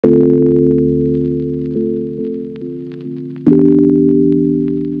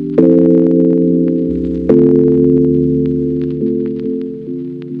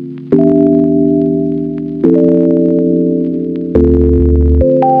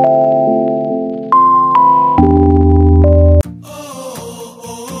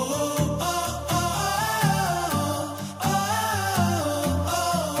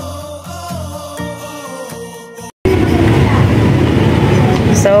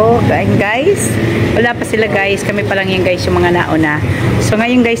ayun guys. Wala pa sila guys. Kami pa lang yung guys yung mga nauna. So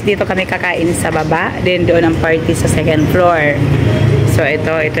ngayon guys, dito kami kakain sa baba. Then doon ang party sa second floor. So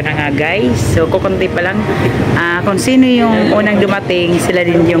ito na nga guys. So kukunti pa lang. Kung sino yung unang dumating, sila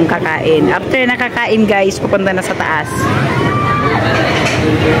din yung kakain. After nakakain guys, pupunta na sa taas.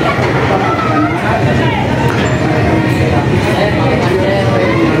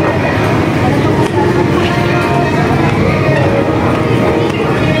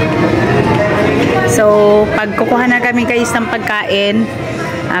 So, pag kukuha na kami guys ng pagkain,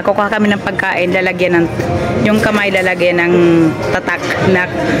 kukuha kami ng pagkain, lalagyan ng, yung kamay lalagyan ng tatak na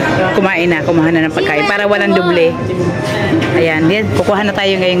kumain na, kumuha na ng pagkain para walang doble. Ayan, yan, kukuha na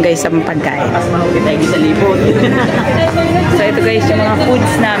tayo ngayon guys ng pagkain. So, ito guys yung mga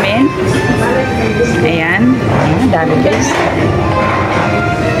foods namin. Ayan, dami guys.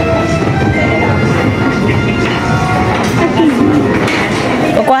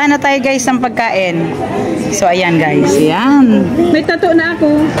 Kukuha na tayo guys ng pagkain. So ayan guys, ayan. May tato na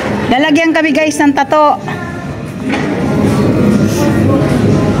ako. Lalagyan kami guys ng tato.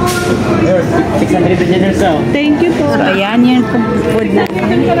 600 dinner so. Thank you po. So ayan yung food na.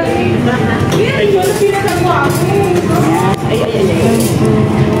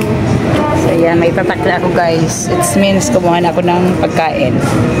 So ayan, may tatak na ako guys. It means kumuha na ako ng pagkain.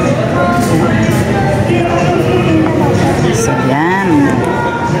 So ayan.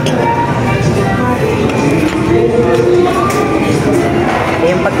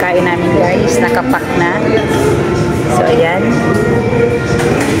 Yung pagkain namin guys, nakapack na. So ayan.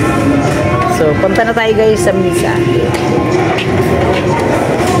 So punta na tayo guys sa misa.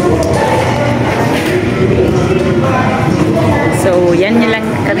 So yan nyo lang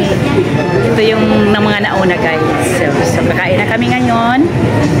kami. Ito yung ng mga nauna guys. So kakain na kami ngayon.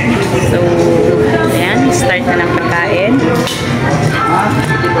 So ayan, start na ng pagkain.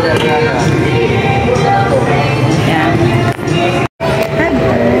 Ayan.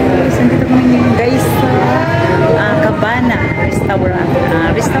 Sandito kami ngayon guys sa Cabana restaurant.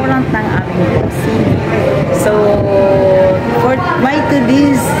 Restaurant ng aming kusina. So for my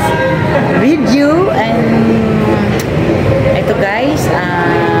today's video and ito guys,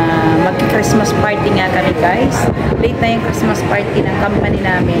 mag-Christmas party nga kami guys. Late na yung Christmas party ng company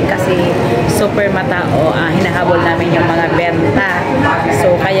namin kasi super matao. Hinahabol namin yung mga benta.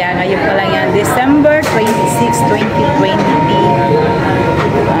 So kaya ngayon pa lang yan, December 26, 2023.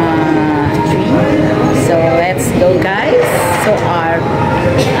 So let's go guys. So our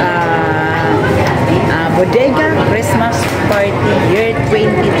Bodega Christmas party year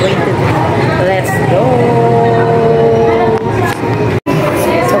 2023. Let's go.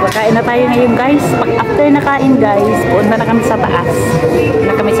 Kain na tayo ngayon guys. Pag after nakain guys, punta na kami sa taas.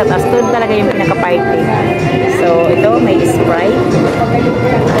 Na kami sa taas. Doon talaga yung pinaka-party. So ito, may Sprite.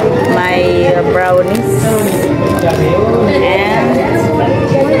 May brownies. And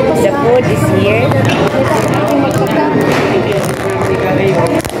the food is here.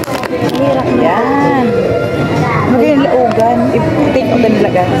 Yan. Magiging laugan. I-take out na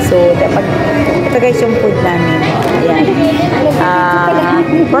nila. So dapat ito guys yung food namin. Ayan.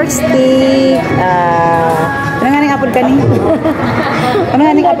 Pork steak. Ano nga nang apple kani? Ano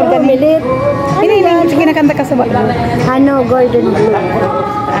nga nang apple kani? Hindi kinakanta ka sa ba? Ano, Gordon Blue.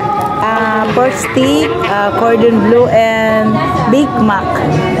 Pork steak, cordon bleu, and Big Mac.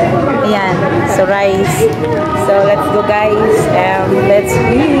 Ayan. So rice. So let's go guys. Let's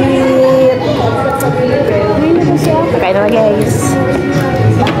eat. Kakain na guys.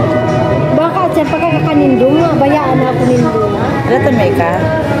 Baka siya pagkakakanindong, bayaan na ako nindong. Ano ito may ka?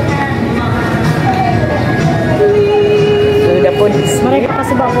 So the food is Maray ka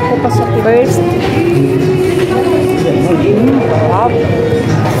kasi ba ako po pa sa first. Wow.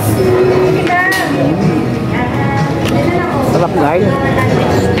 Sarap guys.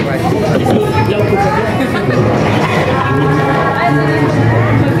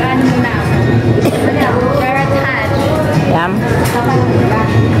 Yum.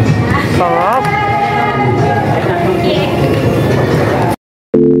 Sarap.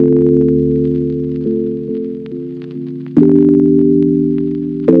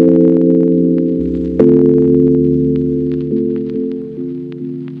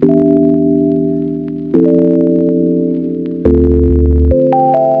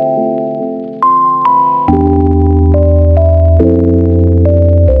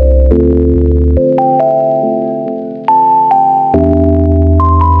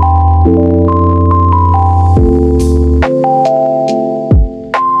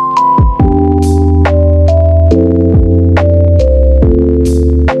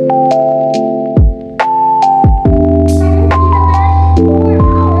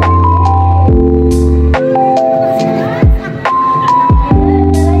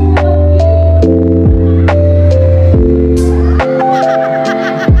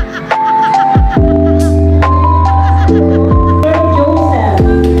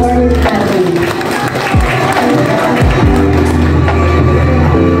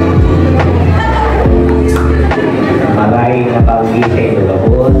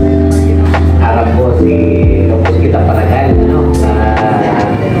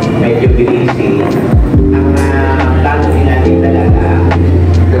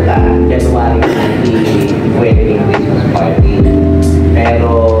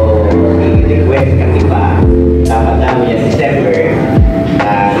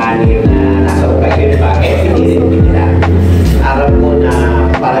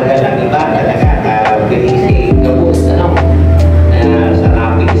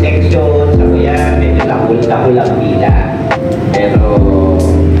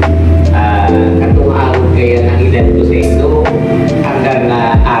 Ayan ko sa ito. Hanggang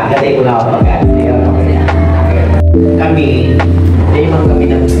ganay ko na ako pag-asin. Kami, dahil man kami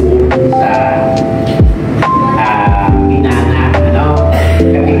ng sa binana, ano?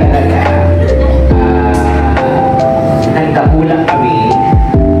 Kami talaga, nagkakulang kami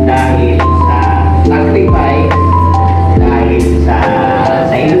dahil sa sacrifice, dahil sa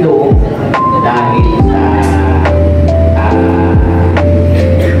ilong, dahil sa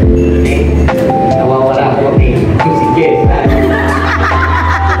nawawala ko ni si Jess.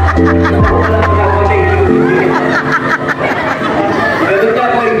 Nawawala ko ako ni Ganun ka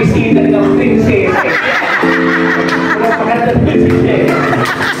ako ibisita ng princess. Napaganda ko si Jess.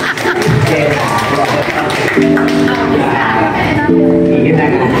 Jess. Higit na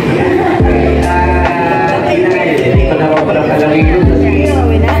nga. Hindi ko naman palang kalawin yun.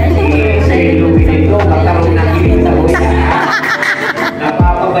 Sa ilumin ito, magkaroon ng hiling sa buhay.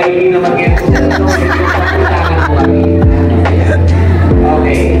 Napapabayli naman yan kung ano yung papulangan mo kami.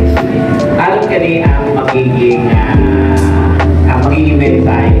 Okay. Alam ka rin ang magiging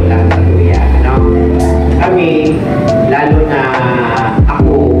mensahe ko lang sa tuya. Ano? Kami, lalo na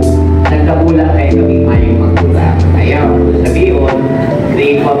ako, nagkabula kayo kami mayong magkulang. Ayaw, sabihin,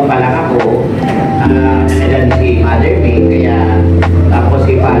 grade 1 pa lang ako, nanalan si Mother May, kaya tapos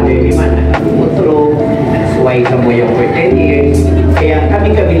si Father naman nagpumutro, nagsuway sa moya for 10 years, kaya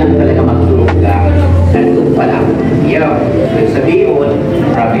kami lang talaga magtulunga. Nandun pa lang. Ayaw, sabihin,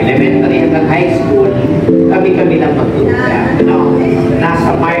 from elementary hanggang high school, kami lang magtulunga. Ano?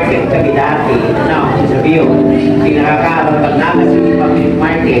 Nasa market kami dati. Ano? Sabihin, pinakakaroon namin sa ibang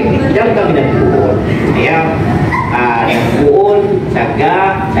market, diyan kami nagbuon. Ayaw, nagbuon, tsaga,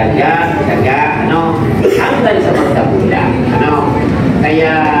 ano, hanggang sa magkabula. Ano?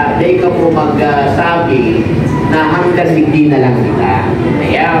 Kaya, di ka po magsabi na hanggang hindi na lang kita.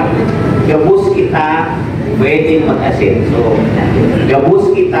 Kaya, gabus kita, pwedeng mag-asenso.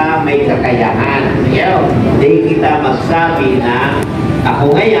 Gabus kita, may kakayahan. Kaya, di kita magsabi na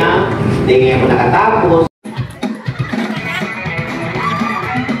ako ngayon, di ngayon ko nakatapos.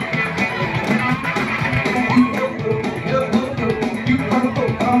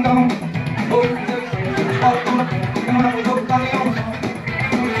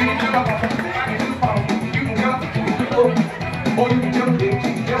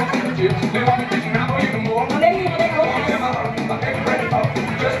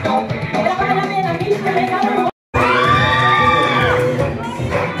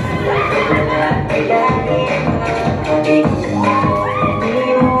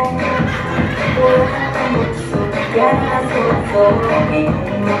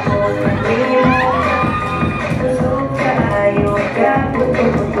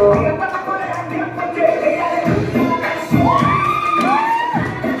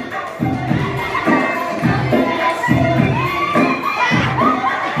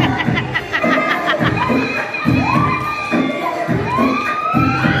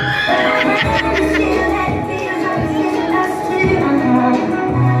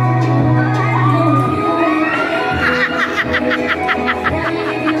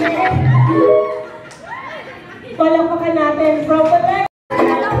 Palakpakan natin from Bodega.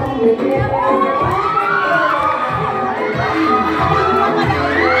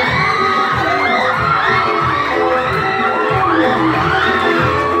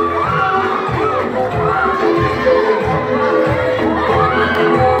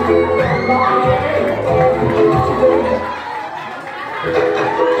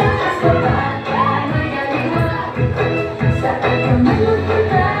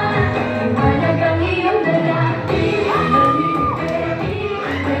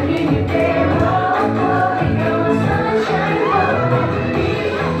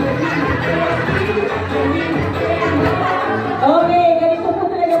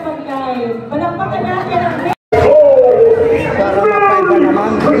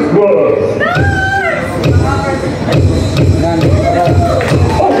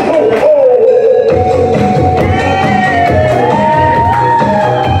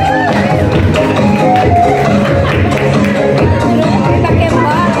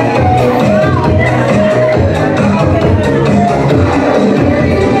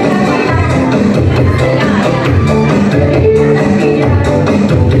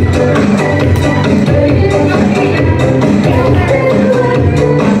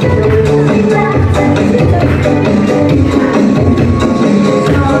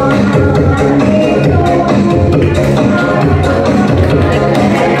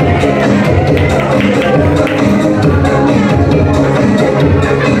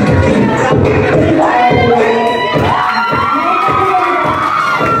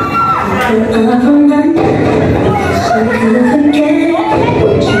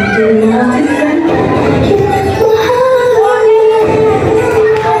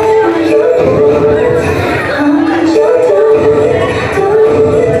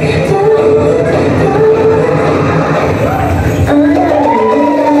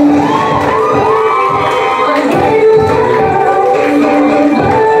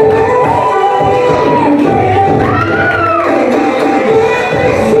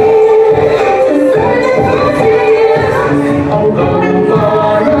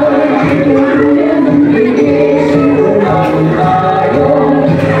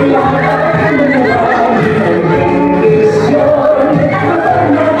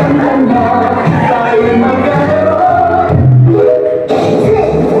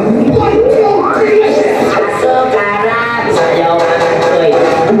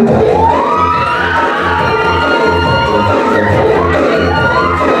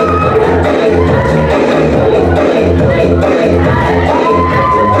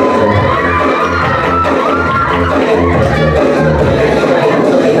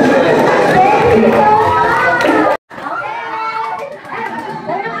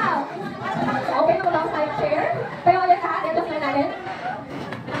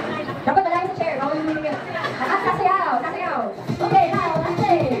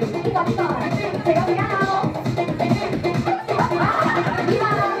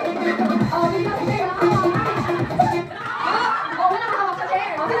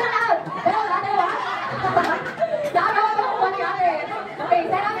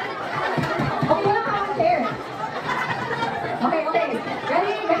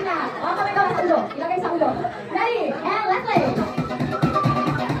 Ready? Ready na. Mga kamay daw sa ulo. Ilagay sa ulo. Ready? And let's play.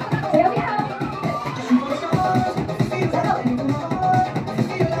 Here we go. Let's go.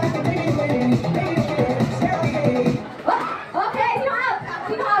 Oh, okay, sino out?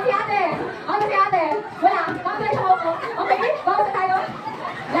 Sino out? Si ate. Ano si ate? Wala. Tapos na siya ako. Okay, bawas na tayo.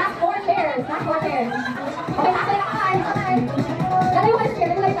 Last 4 pairs. Last 4 pairs. Okay, nakasay na kakain. Nakasay. Dalayo kayo sa chair.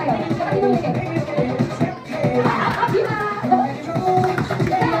 Dalayo tayo. Kapag sino ulit. Di ba?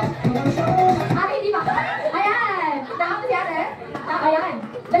 Ate, hindi ba? Ayan. Nakapos si ate. Ayan.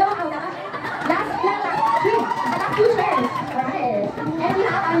 Dalawang out na. Last 2 pairs. Alright. And we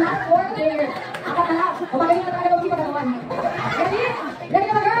have our last 4 pairs. Apat na lang. O magaling na talaga hindi pa ganawan. Ready? Ready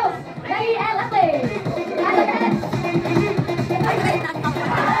na ba, girls? Ready and let's play. And again.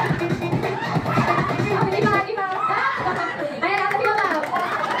 Di ba? Ayan, nasa sila ba?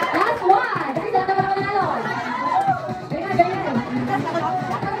 Last one. Kasi sila naman ako nanalo. Ganyan, ganyan.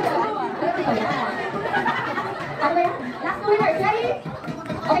 Ano ba yan? Last 2 winners. Ready?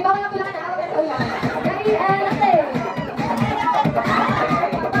 Okay, bawal ang tulangan na. Ready and let's play.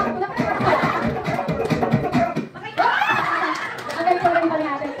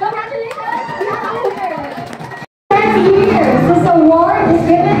 This award is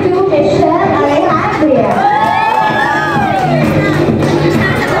given to Michelle Alejandria.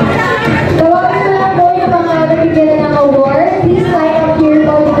 So, wag na lang po yung mga nabigyan ng award. Please line up here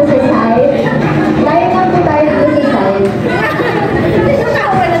po dito sa side.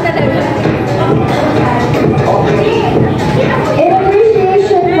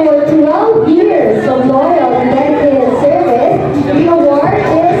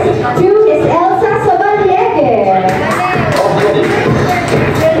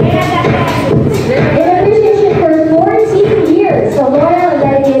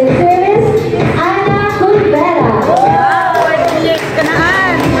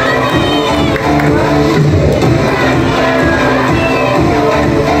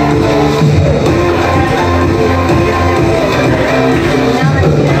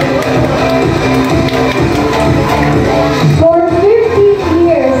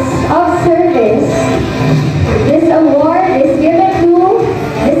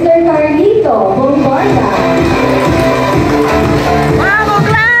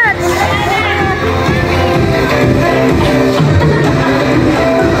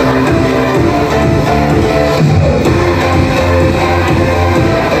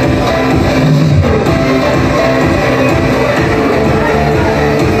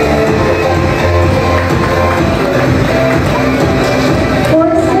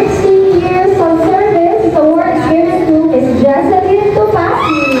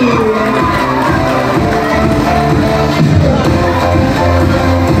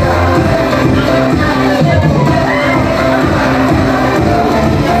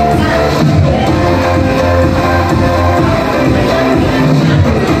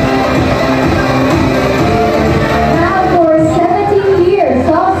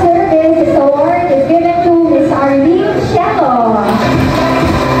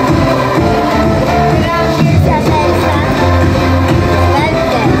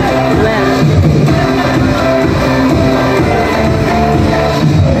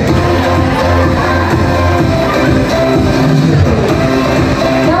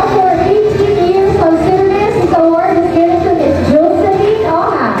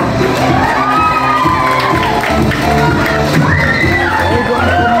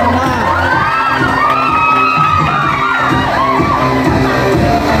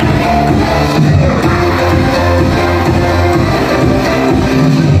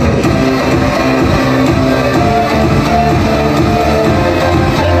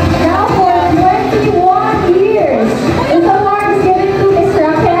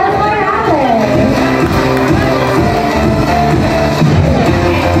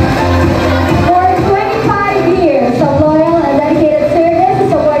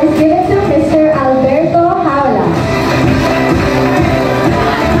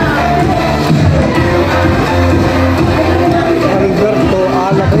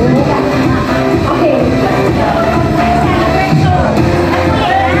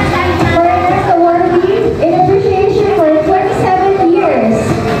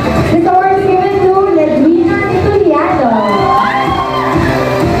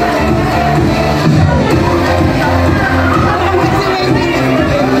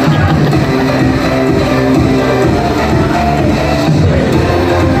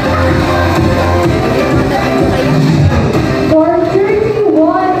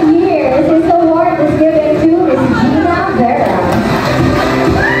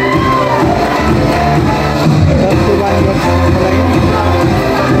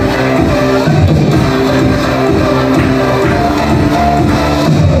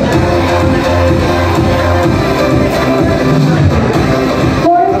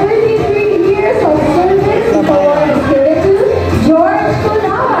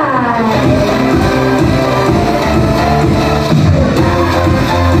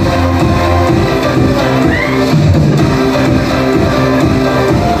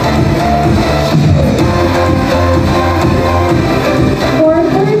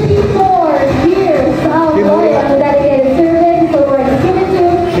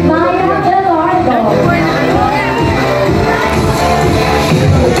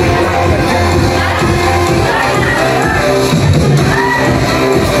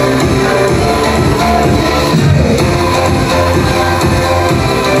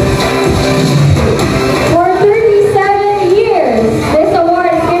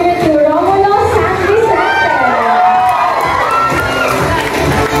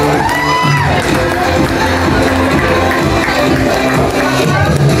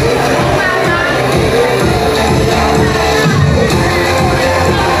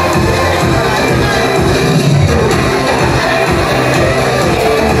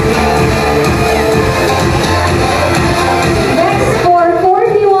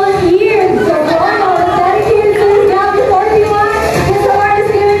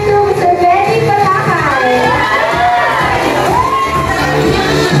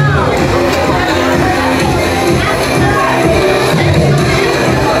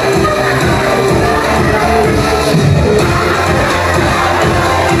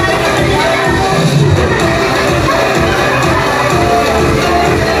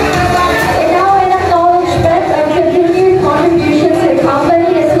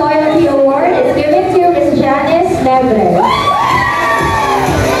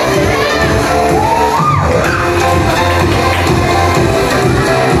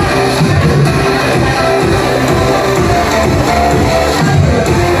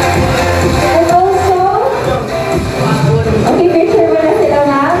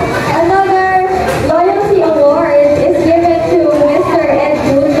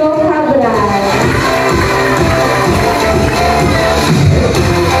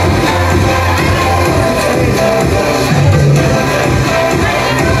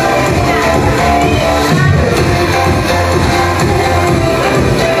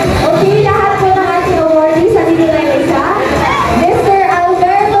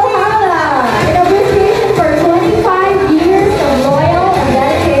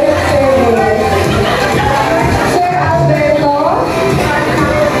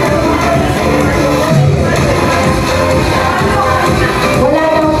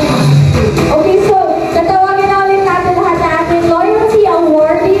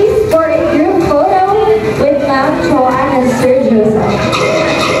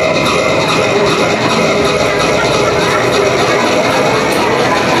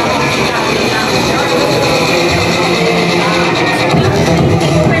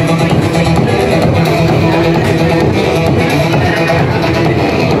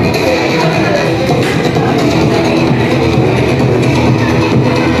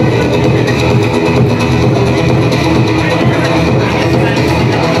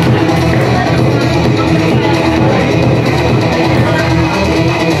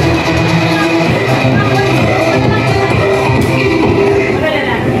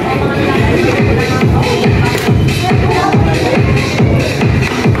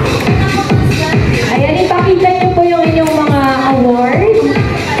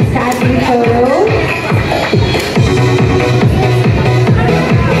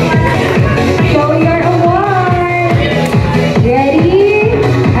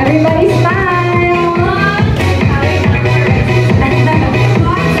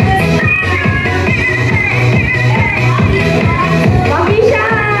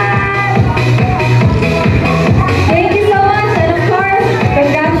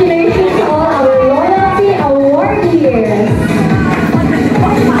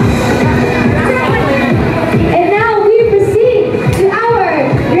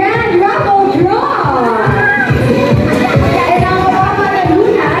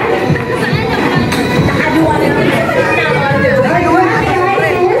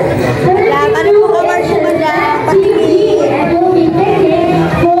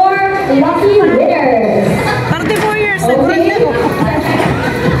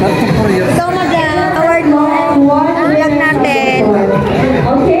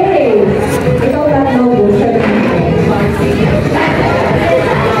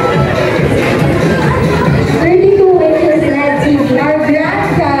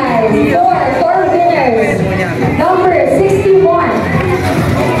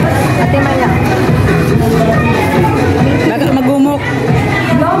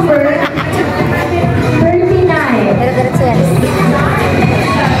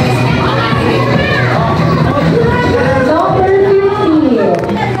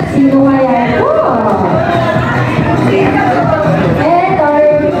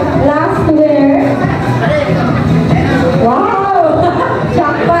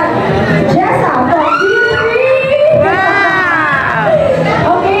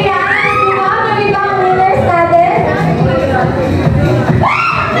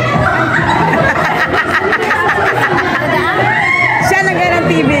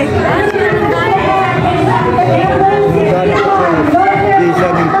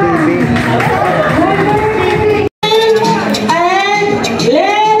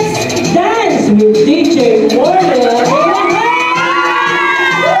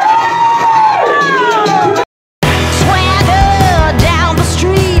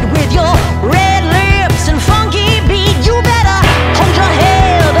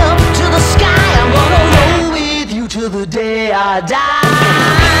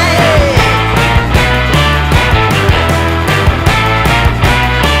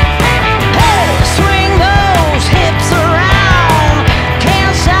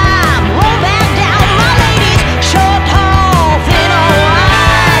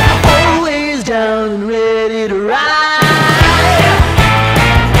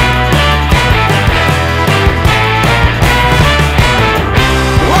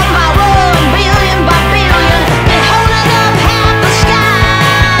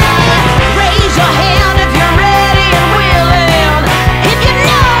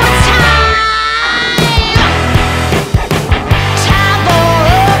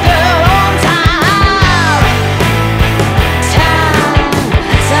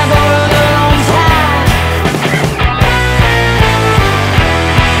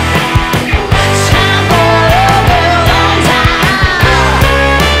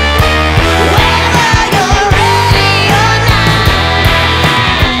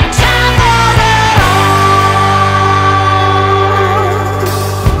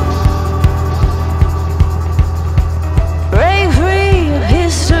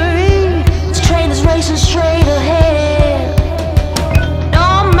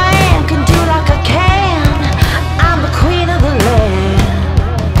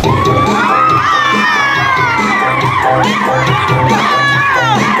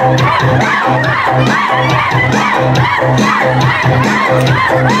 Shine,